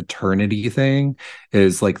euthymia, like eternity thing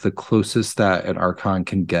is like the closest that an Archon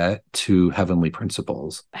can get to heavenly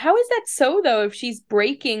principles. How is that so though, if she's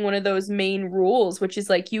breaking one of those main rules, which is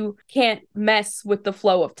like you can't mess with the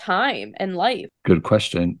flow of time and life? Good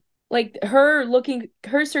question. Like her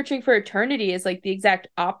searching for eternity is like the exact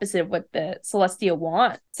opposite of what the Celestia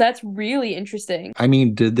want. So that's really interesting. I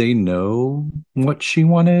mean, did they know what she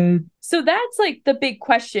wanted? So that's like the big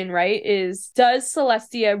question, right? Is does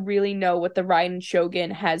Celestia really know what the Raiden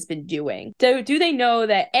Shogun has been doing? Do they know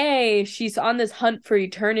that A, she's on this hunt for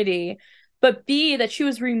eternity, but B, that she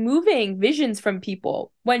was removing visions from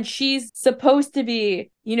people when she's supposed to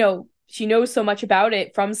be, you know, she knows so much about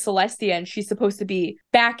it from Celestia, and she's supposed to be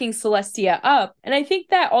backing Celestia up. And I think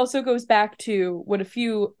that also goes back to what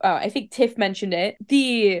I think Tiff mentioned it.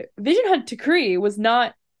 The Vision Hunt decree was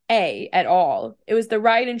not A at all. It was the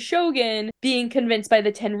Raiden Shogun being convinced by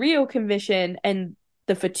the Tenryou Commission and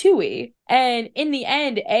the Fatui. And in the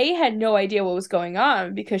end, A had no idea what was going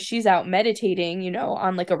on because she's out meditating, you know,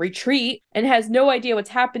 on like a retreat and has no idea what's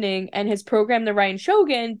happening and has programmed the Raiden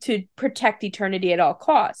Shogun to protect eternity at all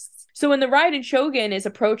costs. So when the Raiden Shogun is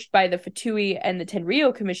approached by the Fatui and the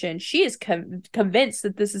Tenryou Commission, she is convinced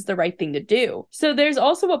that this is the right thing to do. So there's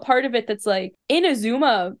also a part of it that's like,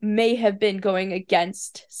 Inazuma may have been going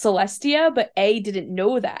against Celestia, but A didn't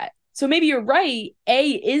know that. So maybe you're right, A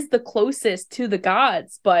is the closest to the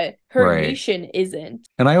gods, but her nation isn't.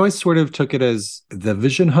 And I always sort of took it as the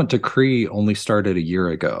Vision Hunt decree only started a year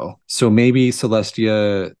ago. So maybe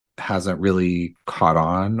Celestia hasn't really caught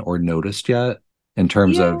on or noticed yet in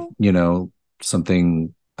terms of,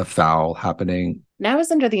 something afoul happening. Now I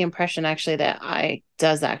was under the impression actually that I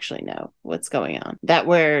does actually know what's going on. That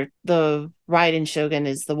where the Raiden Shogun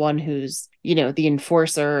is the one who's, the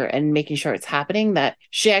enforcer and making sure it's happening, that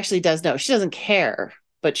she actually does know. She doesn't care,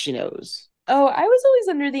 but she knows. Oh, I was always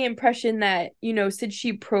under the impression that, since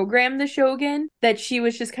she programmed the Shogun, that she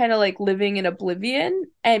was just kind of like living in oblivion.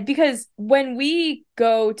 And because when we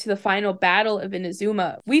go to the final battle of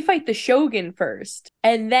Inazuma, we fight the Shogun first.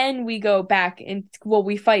 And then we go back and,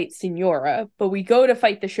 we fight Signora, but we go to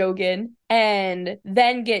fight the Shogun and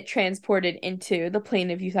then get transported into the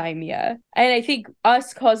plane of Euthymia. And I think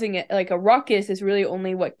us causing it like a ruckus is really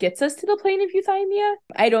only what gets us to the plane of Euthymia.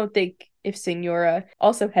 I don't think if Signora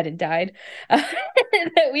also hadn't died,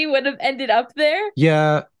 that we would have ended up there.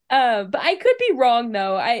 Yeah. But I could be wrong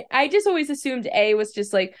though. I just always assumed A was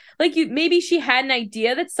just like maybe she had an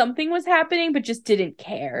idea that something was happening, but just didn't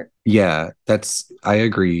care. Yeah, I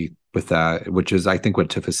agree with that, which is I think what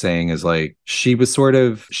Tiff is saying is like she was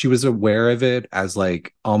aware of it as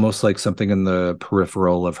like almost like something in the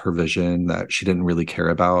peripheral of her vision that she didn't really care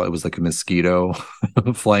about. It was like a mosquito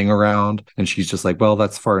flying around, and she's just like, well,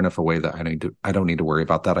 that's far enough away that I don't need to worry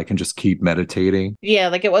about that. I can just keep meditating. Yeah,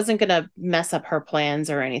 like it wasn't gonna mess up her plans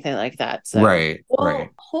or anything like that. So. Right.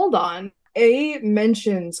 Hold on. A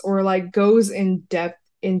mentions or like goes in depth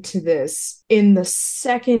into this in the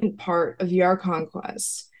second part of the Archon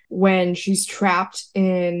Quest, when she's trapped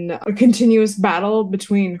in a continuous battle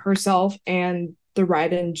between herself and the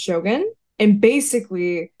Raiden Shogun. And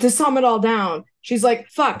basically, to sum it all down, she's like,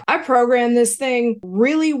 fuck, I programmed this thing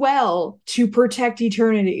really well to protect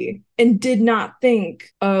eternity and did not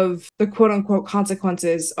think of the quote-unquote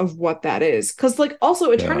consequences of what that is. Because, like,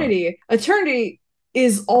 also eternity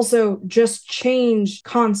is also just change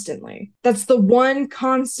constantly. That's the one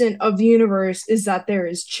constant of the universe, is that there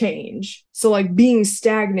is change. So like being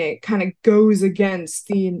stagnant kind of goes against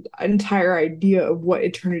the entire idea of what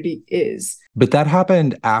eternity is. But that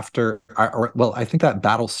happened after, I think that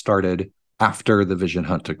battle started after the Vision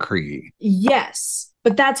Hunt decree. Yes,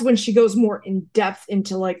 but that's when she goes more in depth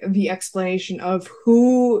into like the explanation of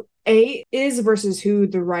who A is versus who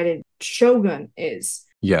the Raiden Shogun is.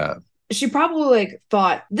 Yeah. She probably like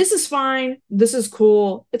thought, this is fine, this is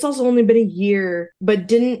cool, it's also only been a year, but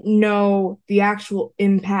didn't know the actual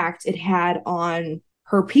impact it had on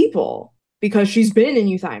her people because she's been in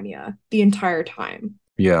Euthymia the entire time.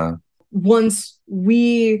 Yeah. Once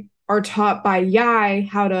we are taught by Yai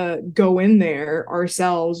how to go in there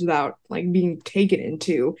ourselves without like being taken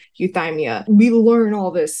into Euthymia, we learn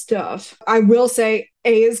all this stuff. I will say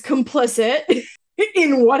A is complicit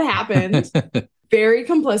in what happened. Very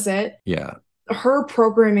complicit. Yeah. Her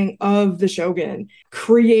programming of the Shogun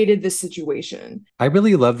created this situation. I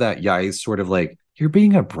really love that Yai's sort of like, you're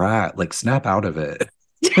being a brat, like snap out of it.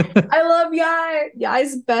 I love Yai.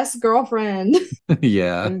 Yai's best girlfriend.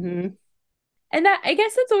 Yeah. Mm-hmm. And that, I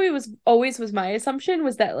guess that's always was my assumption,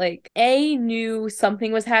 was that like A knew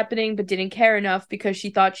something was happening but didn't care enough because she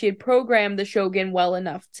thought she had programmed the Shogun well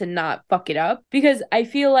enough to not fuck it up. Because I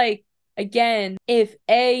feel like, again, if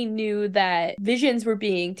A knew that visions were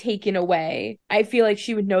being taken away, I feel like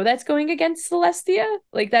she would know that's going against Celestia.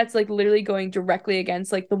 Like, that's like literally going directly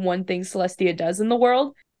against like the one thing Celestia does in the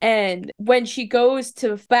world. And when she goes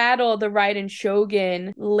to battle the Raiden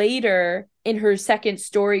Shogun later in her second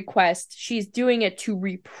story quest, she's doing it to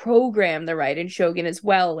reprogram the Raiden Shogun as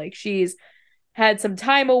well. Like, she's had some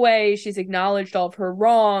time away, she's acknowledged all of her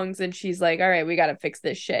wrongs, and she's like, all right, we gotta fix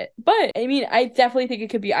this shit. But I mean, I definitely think it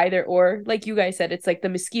could be either or. Like you guys said, it's like the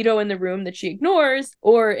mosquito in the room that she ignores,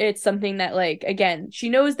 or it's something that, like, again, she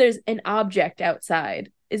knows there's an object outside.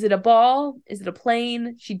 Is it a ball? Is it a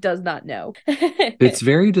plane? She does not know. It's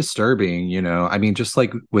very disturbing, you know. I mean, just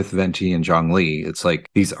like with Venti and Zhongli, it's like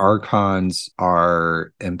these archons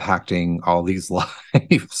are impacting all these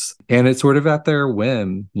lives. And it's sort of at their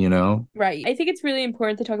whim, you know? Right. I think it's really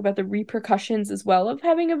important to talk about the repercussions as well of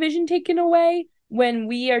having a vision taken away. When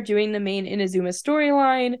we are doing the main Inazuma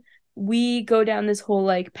storyline, we go down this whole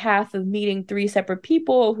like path of meeting 3 separate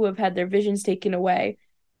people who have had their visions taken away.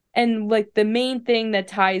 And like the main thing that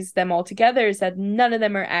ties them all together is that none of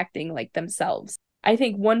them are acting like themselves. I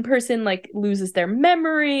think one person like loses their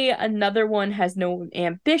memory, another one has no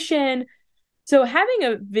ambition. So having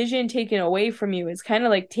a vision taken away from you is kind of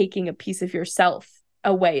like taking a piece of yourself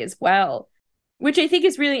away as well, which I think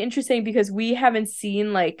is really interesting because we haven't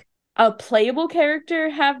seen like a playable character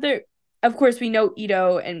have their, of course we know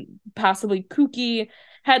Ito and possibly Kuki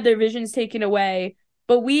had their visions taken away,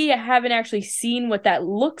 but we haven't actually seen what that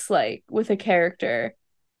looks like with a character.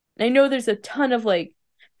 And I know there's a ton of like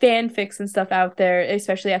fanfics and stuff out there,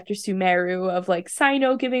 especially after Sumeru, of like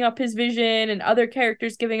Sino giving up his vision and other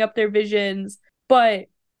characters giving up their visions. But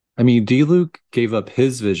I mean, Diluc gave up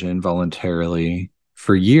his vision voluntarily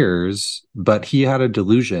for years, but he had a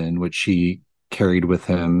delusion which he carried with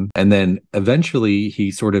him. And then eventually he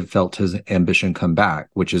sort of felt his ambition come back,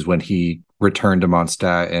 which is when he returned to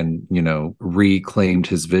Mondstadt and, you know, reclaimed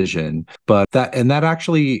his vision. But that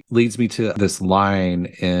actually leads me to this line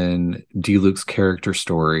in Diluc's character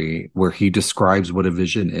story where he describes what a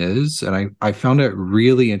vision is. And I found it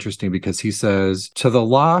really interesting because he says, to the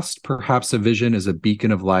lost, perhaps a vision is a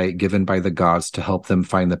beacon of light given by the gods to help them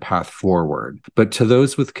find the path forward. But to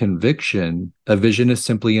those with conviction, a vision is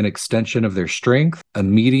simply an extension of their strength, a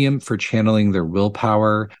medium for channeling their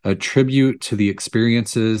willpower, a tribute to the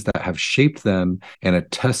experiences that have shaped them, and a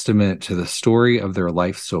testament to the story of their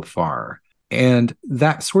life so far. And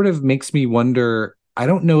that sort of makes me wonder, I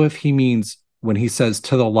don't know if he means when he says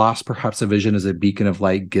to the lost, perhaps a vision is a beacon of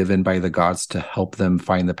light given by the gods to help them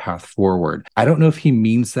find the path forward. I don't know if he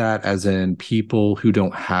means that as in people who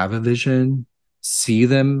don't have a vision see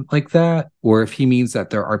them like that, or if he means that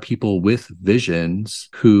there are people with visions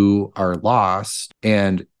who are lost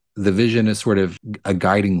and the vision is sort of a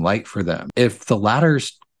guiding light for them. If the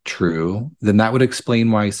latter's true, then that would explain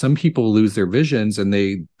why some people lose their visions and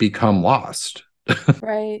they become lost.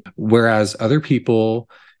 Right. Whereas other people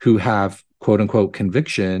who have quote unquote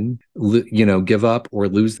conviction, you know, give up or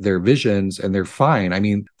lose their visions and they're fine. I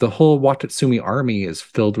mean, the whole Watatsumi army is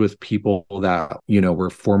filled with people that, you know, were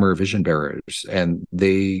former vision bearers and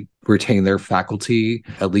they retain their faculty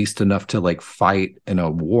at least enough to like fight in a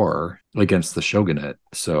war against the shogunate.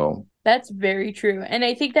 So that's very true. And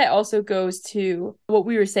I think that also goes to what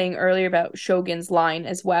we were saying earlier about Shogun's line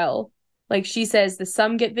as well. Like she says, the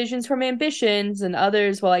some get visions from ambitions and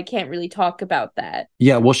others, well, I can't really talk about that.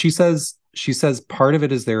 Yeah, well, she says part of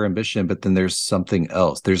it is their ambition, but then there's something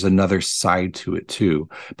else. There's another side to it too.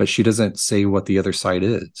 But she doesn't say what the other side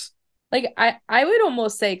is. Like, I would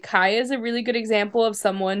almost say Kaya is a really good example of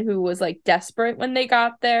someone who was like desperate when they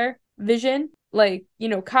got their vision. Like, you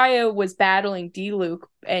know, Kaya was battling Diluc,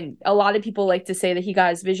 and a lot of people like to say that he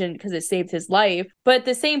got his vision because it saved his life. But at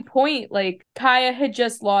the same point, like, Kaya had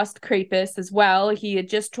just lost Krapus as well. He had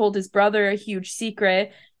just told his brother a huge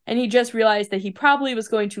secret, and he just realized that he probably was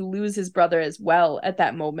going to lose his brother as well at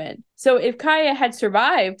that moment. So if Kaya had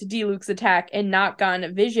survived Diluc's attack and not gotten a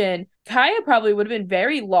vision, Kaya probably would have been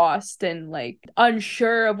very lost and like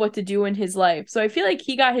unsure of what to do in his life. So I feel like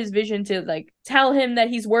he got his vision to like tell him that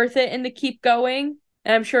he's worth it and to keep going.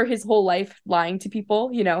 And I'm sure his whole life lying to people,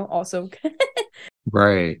 you know, also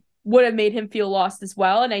right, would have made him feel lost as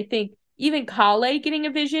well. And I think even Kale getting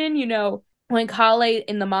a vision, you know, when Kale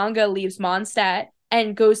in the manga leaves Mondstadt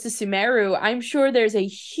and goes to Sumeru, I'm sure there's a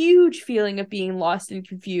huge feeling of being lost and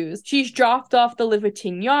confused. She's dropped off to live with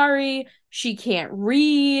Tignari. She can't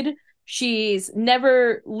read. She's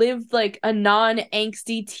never lived like a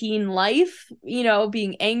non-angsty teen life, you know,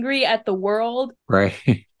 being angry at the world. Right.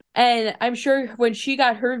 And I'm sure when she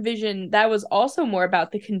got her vision, that was also more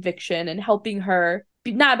about the conviction and helping her.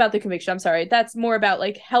 Not about the conviction, I'm sorry. That's more about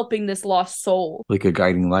like helping this lost soul. Like a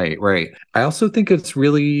guiding light, right. I also think it's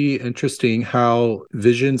really interesting how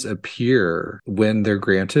visions appear when they're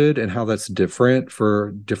granted and how that's different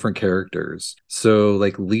for different characters. So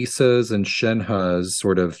like Lisa's and Shenha's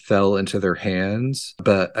sort of fell into their hands,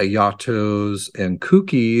 but Ayato's and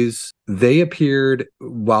Kuki's, they appeared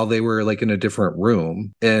while they were like in a different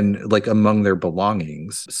room and like among their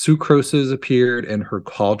belongings. Sucrose's appeared in her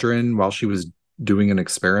cauldron while she was doing an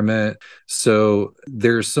experiment. So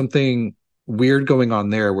there's something weird going on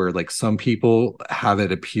there where like some people have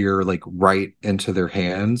it appear like right into their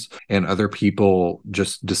hands and other people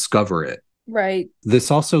just discover it. Right. This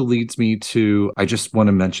also leads me to, I just want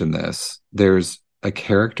to mention this. There's a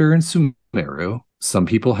character in Sumeru. Some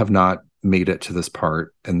people have not made it to this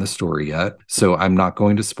part in the story yet, so I'm not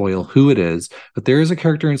going to spoil who it is, but there is a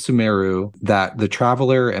character in Sumeru that the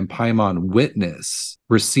Traveler and Paimon witness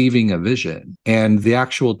receiving a vision. And the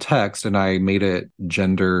actual text, and I made it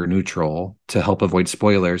gender neutral to help avoid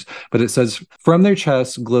spoilers, but it says, from their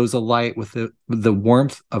chest glows a light with the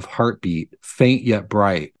warmth of heartbeat, faint yet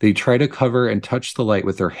bright. They try to cover and touch the light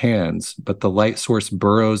with their hands, but the light source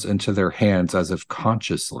burrows into their hands as if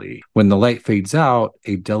consciously. When the light fades out,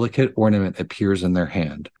 a delicate ornament appears in their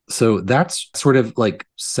hand. So that's sort of like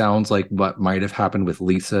sounds like what might have happened with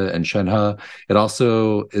Lisa and Shenhe. It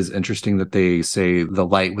also is interesting that they say the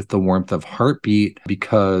light with the warmth of heartbeat,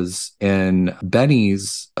 because in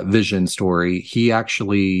Benny's vision story,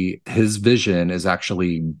 his vision is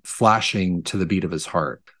actually flashing to the beat of his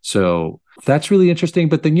heart. So that's really interesting.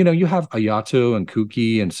 But then, you have Ayato and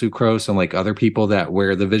Kuki and Sucrose and like other people that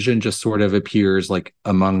where the vision just sort of appears like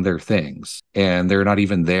among their things and they're not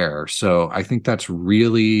even there. So I think that's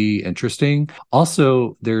really interesting.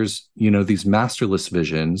 Also, there's, these masterless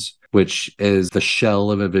visions, which is the shell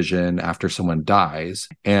of a vision after someone dies.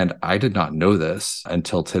 And I did not know this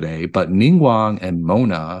until today, but Ningguang and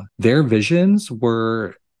Mona, their visions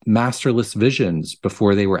were masterless visions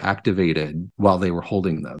before they were activated while they were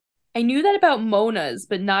holding them. I knew that about Mona's,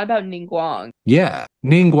 but not about Ningguang. Yeah.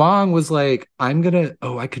 Ningguang was like, I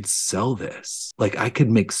could sell this. Like, I could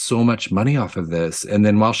make so much money off of this. And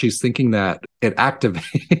then while she's thinking that, it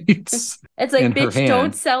activates. It's like, bitch,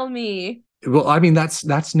 don't sell me. Well, I mean, that's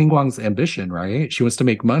Ningguang's ambition, right? She wants to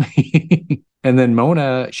make money. And then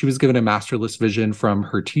Mona, she was given a masterless vision from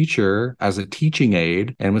her teacher as a teaching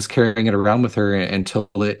aid and was carrying it around with her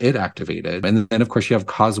until it activated. And then, of course, you have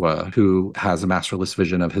Kazuha, who has a masterless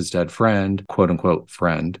vision of his dead friend, quote unquote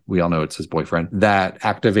friend. We all know it's his boyfriend. That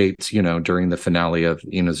activates, during the finale of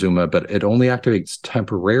Inazuma, but it only activates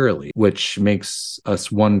temporarily, which makes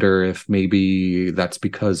us wonder if maybe that's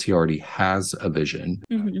because he already has a vision.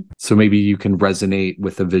 Mm-hmm. So maybe you can resonate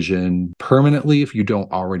with a vision permanently if you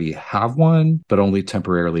don't already have one, but only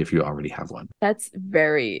temporarily if you already have one. That's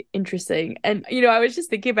very interesting. And, I was just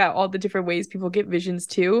thinking about all the different ways people get visions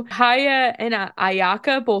too. Haya and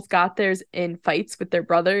Ayaka both got theirs in fights with their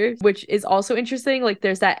brothers, which is also interesting. Like,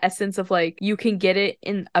 there's that essence of like, you can get it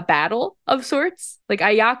in a battle of sorts. Like,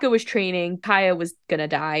 Ayaka was training, Haya was gonna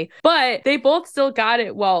die, but they both still got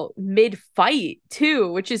it while mid-fight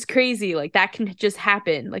too, which is crazy. Like, that can just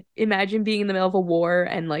happen. Like, imagine being in the middle of a war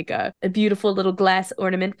and like a beautiful little glass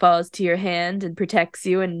ornament falls to your hand and protects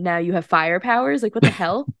you, and now you have fire powers. Like, what the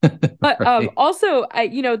hell? But Right. Also,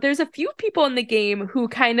 there's a few people in the game who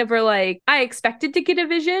kind of are like, I expected to get a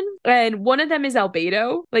vision, and one of them is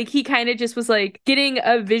Albedo. Like, he kind of just was like, getting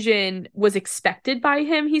a vision was expected by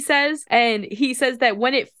him, he says. And he says that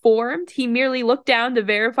when it formed, he merely looked down to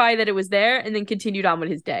verify that it was there and then continued on with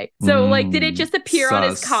his day. So like, did it just appear on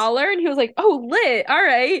his collar and he was like, oh, lit, all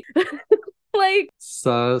right. Like,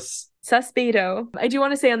 Sus. Beto. I do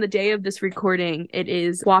want to say on the day of this recording, it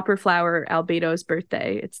is Whopper Flower Albedo's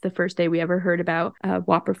birthday. It's the first day we ever heard about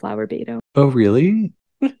Whopper Flower Beto. Oh, really?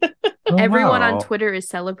 Oh, Everyone wow. on Twitter is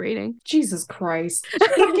celebrating. Jesus Christ.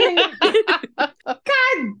 God,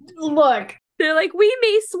 look. They're like, we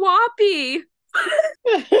may swappy.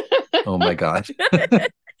 Oh my God.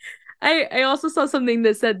 I also saw something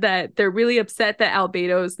that said that they're really upset that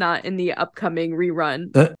Albedo is not in the upcoming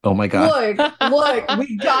rerun. Oh my God. Look,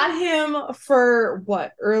 we got him for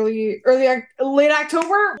what? Late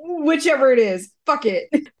October? Whichever it is. Fuck it.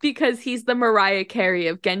 Because he's the Mariah Carey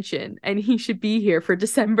of Genshin and he should be here for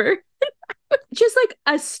December. Just like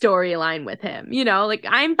a storyline with him, like,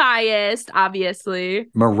 I'm biased, obviously.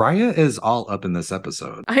 Mariah is all up in this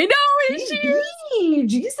episode. I know, is she?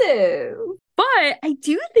 Jesus. But I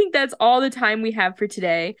do think that's all the time we have for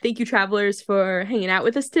today. Thank you, travelers, for hanging out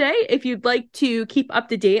with us today. If you'd like to keep up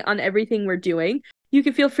to date on everything we're doing, you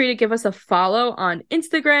can feel free to give us a follow on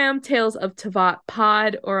Instagram, Tales of Teyvat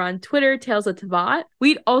Pod, or on Twitter, Tales of Teyvat.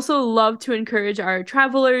 We'd also love to encourage our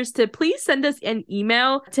travelers to please send us an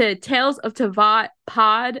email to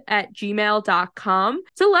talesofteyvatpod@gmail.com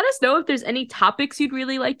to let us know if there's any topics you'd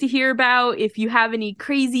really like to hear about. If you have any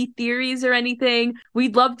crazy theories or anything,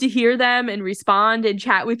 we'd love to hear them and respond and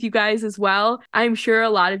chat with you guys as well. I'm sure a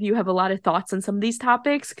lot of you have a lot of thoughts on some of these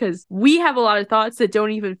topics because we have a lot of thoughts that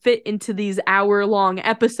don't even fit into these hour-long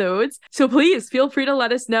episodes. So please feel free to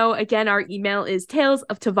let us know. Again, our email is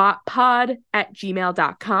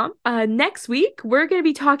talesofteyvatpod@gmail.com. Next week, we're going to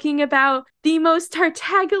be talking about the most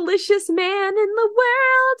Tartagalicious man in the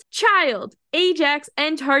world, Childe, Ajax,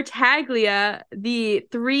 and Tartaglia, the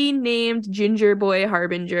 3 named ginger boy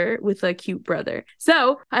harbinger with a cute brother.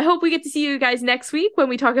 So I hope we get to see you guys next week when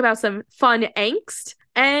we talk about some fun angst.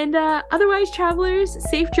 And otherwise, travelers,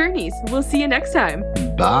 safe journeys. We'll see you next time.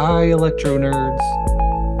 Bye, Electro Nerds.